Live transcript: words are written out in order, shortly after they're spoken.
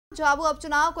झाबुआ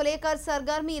उपचुनाव को लेकर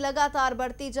सरगर्मी लगातार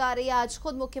बढ़ती जा रही है। आज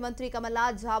खुद मुख्यमंत्री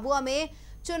कमलन झाबुआ में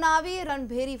चुनावी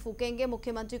रणभेरी फूकेंगे।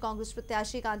 मुख्यमंत्री कांग्रेस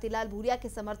प्रत्याशी कांतिलाल भूरिया के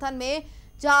समर्थन में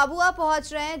झाबुआ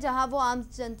पहुंच रहे हैं, जहां वो आम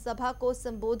जनसभा को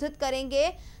संबोधित करेंगे,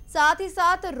 साथ ही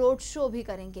साथ रोड शो भी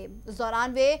करेंगे। इस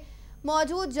दौरान वे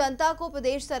मौजूद जनता को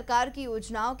प्रदेश सरकार की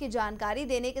योजनाओं की जानकारी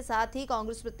देने के साथ ही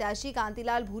कांग्रेस प्रत्याशी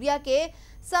कांतिलाल भूरिया के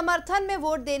समर्थन में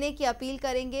वोट देने की अपील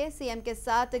करेंगे। सीएम के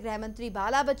साथ गृह मंत्री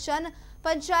बाला बच्चन,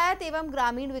 पंचायत एवं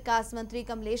ग्रामीण विकास मंत्री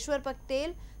कमलेश्वर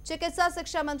पटेल, चिकित्सा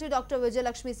शिक्षा मंत्री डॉक्टर विजय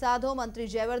लक्ष्मी साधो, मंत्री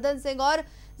जयवर्धन सिंह और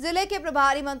जिले के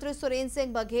प्रभारी मंत्री सुरेंद्र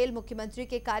सिंह बघेल मुख्यमंत्री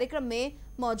के कार्यक्रम में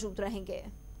मौजूद रहेंगे।